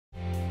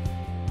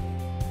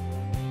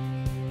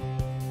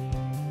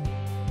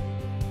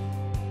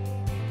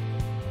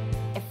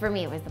For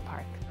me, it was the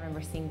park. I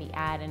remember seeing the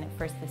ad, and at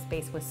first the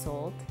space was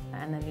sold,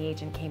 and then the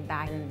agent came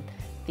back and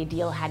the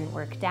deal hadn't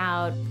worked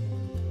out.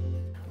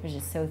 I was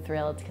just so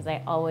thrilled because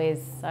I always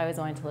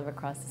wanted to live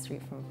across the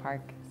street from a park,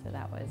 so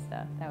that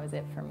was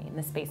it for me. And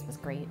the space was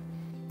great.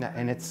 Yeah,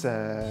 and it's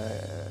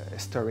a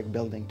historic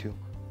building too.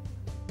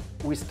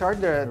 We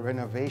started the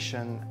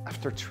renovation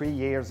after 3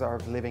 years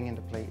of living in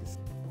the place.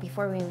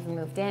 Before we even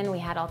moved in, we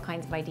had all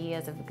kinds of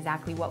ideas of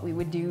exactly what we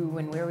would do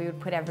and where we would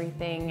put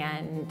everything,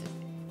 and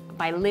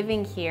by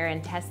living here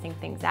and testing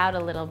things out a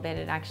little bit,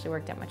 it actually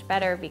worked out much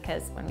better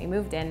because when we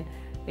moved in,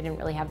 we didn't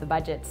really have the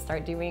budget to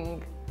start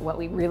doing what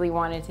we really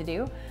wanted to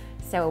do.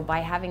 So by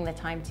having the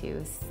time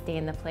to stay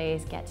in the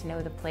place, get to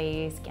know the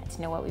place, get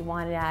to know what we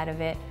wanted out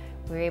of it,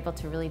 we were able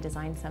to really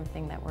design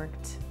something that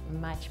worked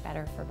much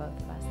better for both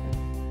of us.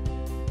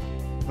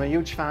 I'm a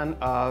huge fan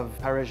of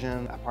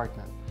Parisian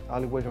apartment,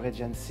 Hollywood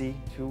Regency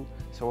too.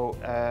 So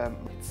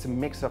it's a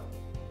mix of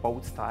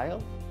both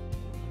style.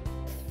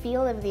 The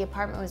feel of the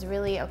apartment was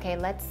really, okay,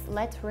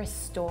 let's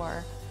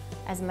restore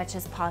as much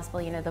as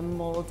possible, you know, the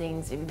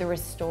moldings, the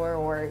restore,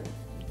 or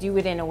do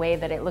it in a way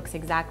that it looks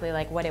exactly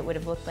like what it would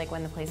have looked like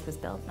when the place was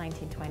built,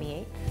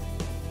 1928.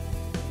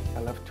 I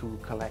love to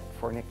collect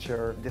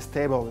furniture. This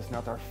table is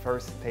not our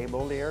first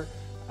table here.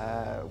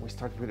 We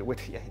started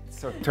with yeah,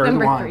 it's our third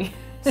Number one.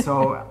 3.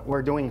 So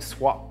we're doing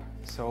swap.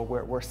 So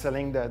we're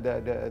selling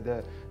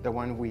the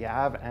one we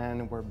have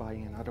and we're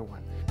buying another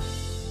one.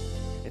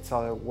 It's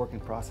all a work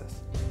in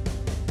process.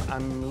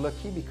 I'm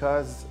lucky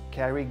because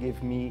Carrie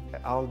gave me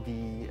all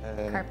the...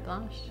 Carte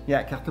blanche.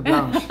 Yeah, carte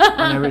blanche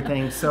and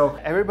everything. So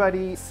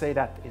everybody say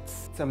that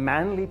it's a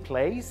manly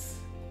place,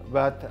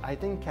 but I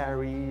think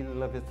Carrie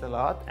loves it a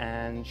lot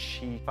and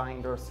she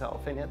finds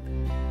herself in it.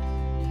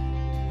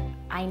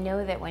 I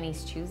know that when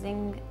he's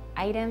choosing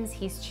items,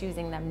 he's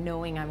choosing them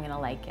knowing I'm gonna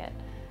like it.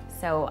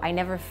 So I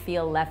never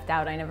feel left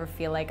out, I never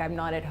feel like I'm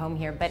not at home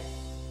here, but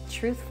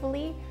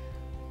truthfully,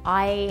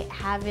 I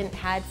haven't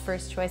had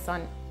first choice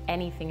on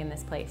anything in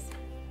this place.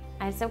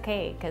 And it's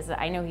okay, because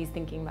I know he's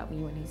thinking about me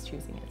when he's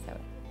choosing it, so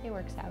it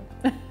works out.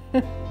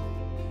 The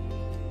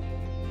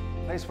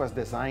place was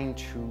designed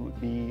to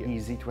be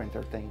easy to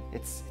entertain.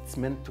 It's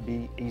meant to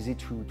be easy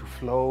to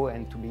flow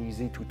and to be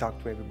easy to talk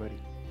to everybody.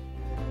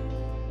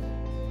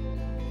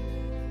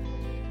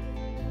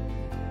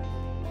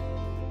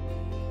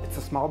 It's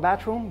a small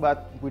bathroom,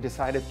 but we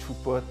decided to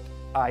put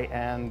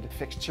high-end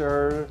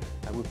fixture.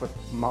 We put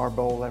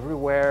marble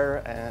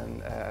everywhere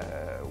and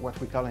what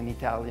we call an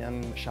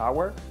Italian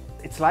shower.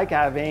 It's like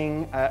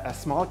having a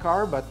small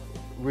car, but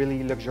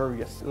really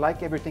luxurious,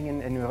 like everything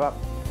in Europe.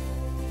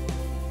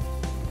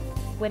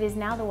 What is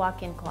now the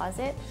walk-in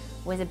closet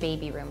was a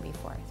baby room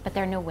before, but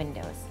there are no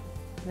windows.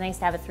 It's nice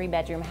to have a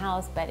 3-bedroom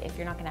house, but if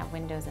you're not gonna have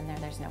windows in there,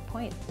 there's no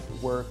point.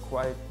 We're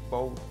quite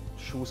both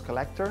shoes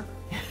collector,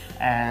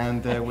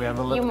 and we have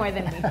a lot. You more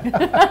than me.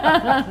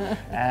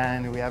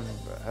 And we have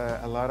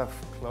a lot of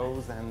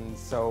clothes, and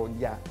so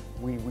yeah,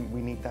 we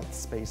need that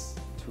space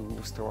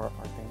to store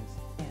our things.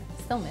 Yeah,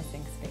 still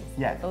missing space.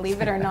 Yeah.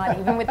 Believe it or not,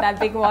 even with that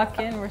big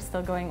walk-in, we're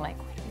still going like,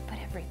 where do we put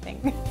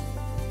everything?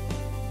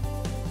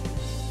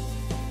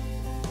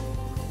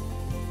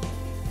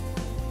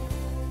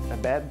 A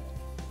bed,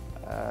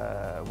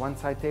 one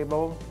side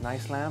table,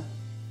 nice lamp,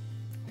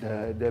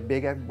 the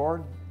big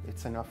headboard.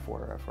 It's enough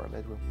for a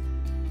bedroom.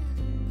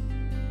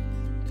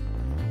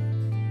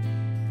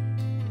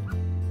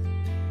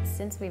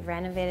 Since we've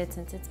renovated,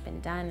 since it's been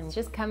done, and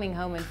just coming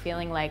home and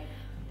feeling like,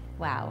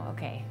 wow,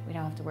 okay, we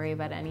don't have to worry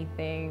about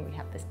anything. We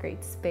have this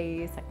great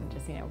space. I can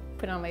just, you know,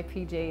 put on my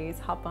PJs,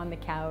 hop on the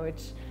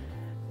couch,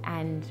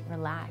 and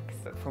relax.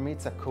 For me,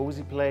 it's a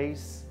cozy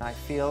place. I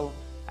feel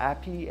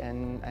happy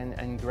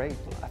and great.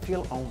 I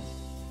feel home.